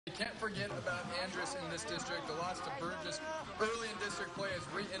Can't forget about Andress in this district. The loss to Burgess early in district play has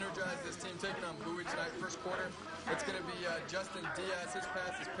re-energized this team, taking on Bowie tonight. First quarter, it's going to be Justin Diaz. His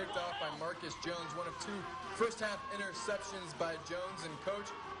pass is picked off by Marcus Jones, one of two first-half interceptions by Jones. And, Coach,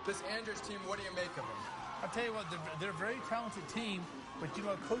 this Andress team, what do you make of them? I'll tell you what, they're a very talented team, but, you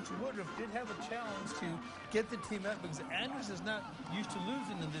know, Coach Woodruff did have a challenge to get the team up because Andress is not used to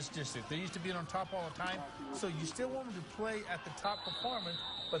losing in this district. They're used to being on top all the time, so you still want them to play at the top performance,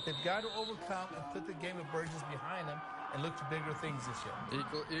 but they've got to overcome and put the game of Burgess behind them and look to bigger things this year.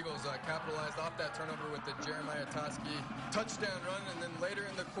 Eagles capitalized off that turnover with the Jeremiah Toski touchdown run, and then later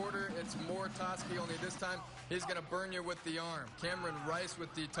in the quarter, it's more Toski, only this time he's going to burn you with the arm. Cameron Rice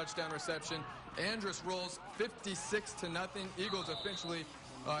with the touchdown reception. Andress rolls 56-0. Eagles officially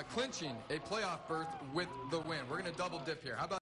clinching a playoff berth with the win. We're going to double dip here. How about